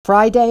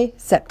Friday,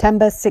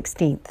 September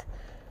 16th,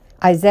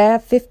 Isaiah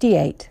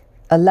 58,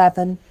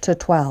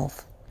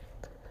 11-12.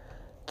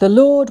 The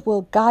Lord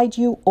will guide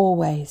you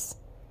always.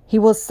 He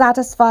will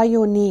satisfy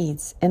your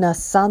needs in a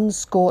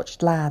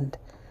sun-scorched land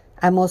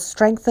and will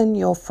strengthen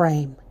your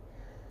frame.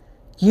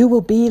 You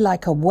will be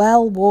like a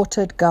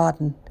well-watered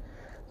garden,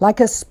 like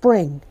a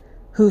spring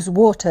whose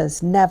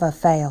waters never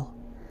fail.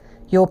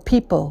 Your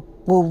people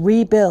will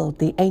rebuild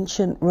the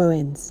ancient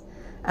ruins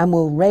and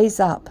will raise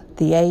up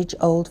the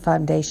age-old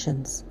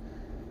foundations.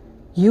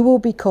 You will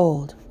be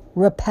called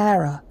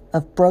repairer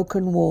of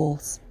broken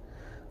walls,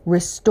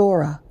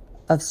 restorer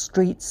of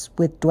streets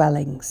with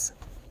dwellings.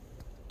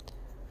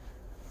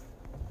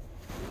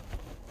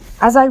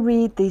 As I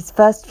read these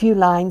first few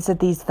lines of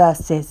these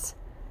verses,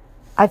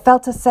 I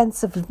felt a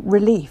sense of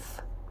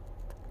relief.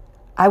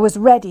 I was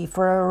ready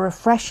for a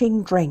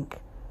refreshing drink,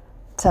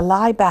 to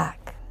lie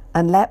back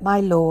and let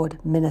my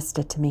Lord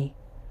minister to me.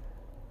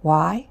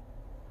 Why?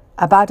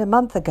 About a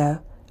month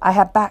ago, I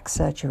had back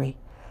surgery,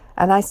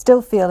 and I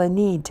still feel a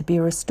need to be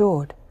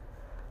restored.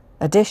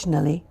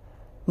 Additionally,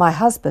 my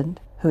husband,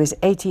 who is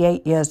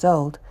 88 years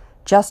old,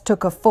 just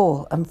took a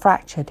fall and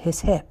fractured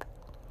his hip.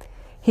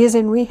 He is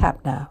in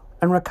rehab now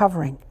and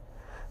recovering,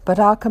 but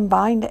our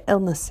combined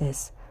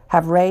illnesses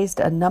have raised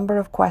a number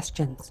of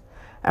questions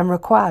and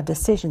require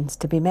decisions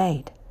to be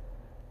made.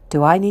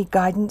 Do I need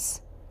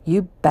guidance?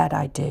 You bet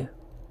I do.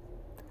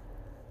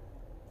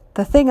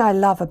 The thing I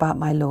love about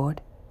my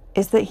Lord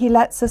is that he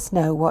lets us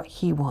know what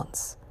he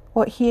wants,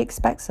 what he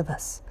expects of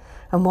us,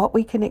 and what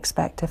we can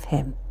expect of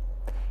him.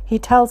 He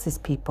tells his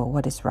people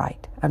what is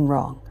right and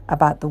wrong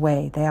about the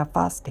way they are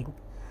fasting.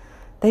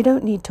 They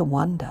don't need to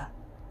wonder.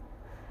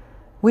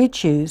 We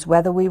choose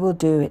whether we will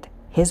do it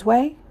his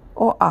way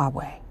or our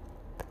way.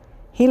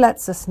 He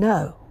lets us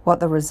know what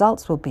the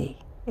results will be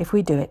if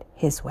we do it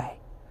his way.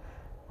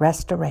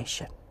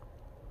 Restoration.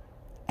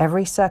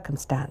 Every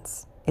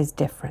circumstance is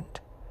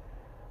different.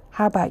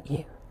 How about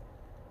you?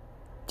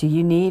 Do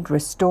you need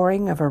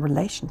restoring of a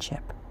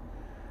relationship?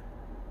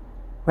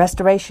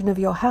 Restoration of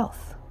your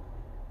health?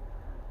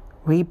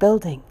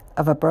 Rebuilding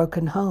of a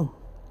broken home?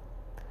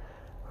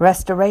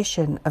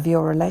 Restoration of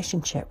your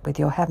relationship with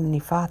your Heavenly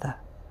Father?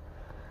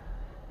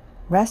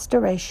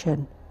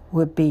 Restoration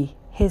would be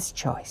his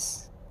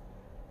choice.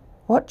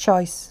 What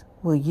choice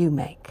will you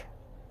make?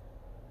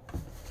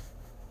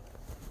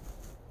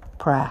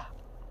 Prayer.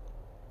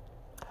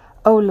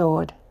 O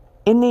Lord,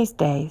 in these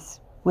days,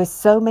 with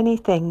so many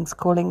things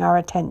calling our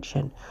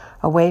attention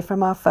away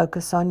from our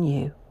focus on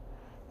you,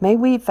 may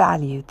we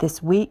value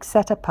this week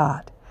set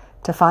apart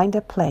to find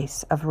a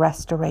place of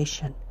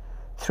restoration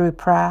through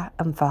prayer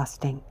and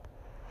fasting.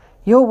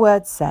 Your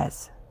word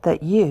says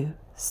that you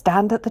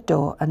stand at the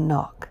door and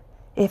knock.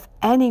 If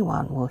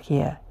anyone will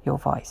hear your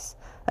voice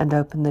and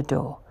open the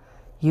door,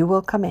 you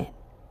will come in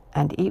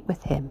and eat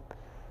with him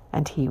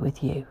and he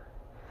with you.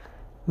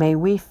 May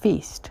we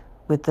feast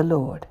with the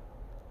Lord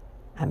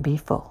and be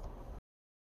full.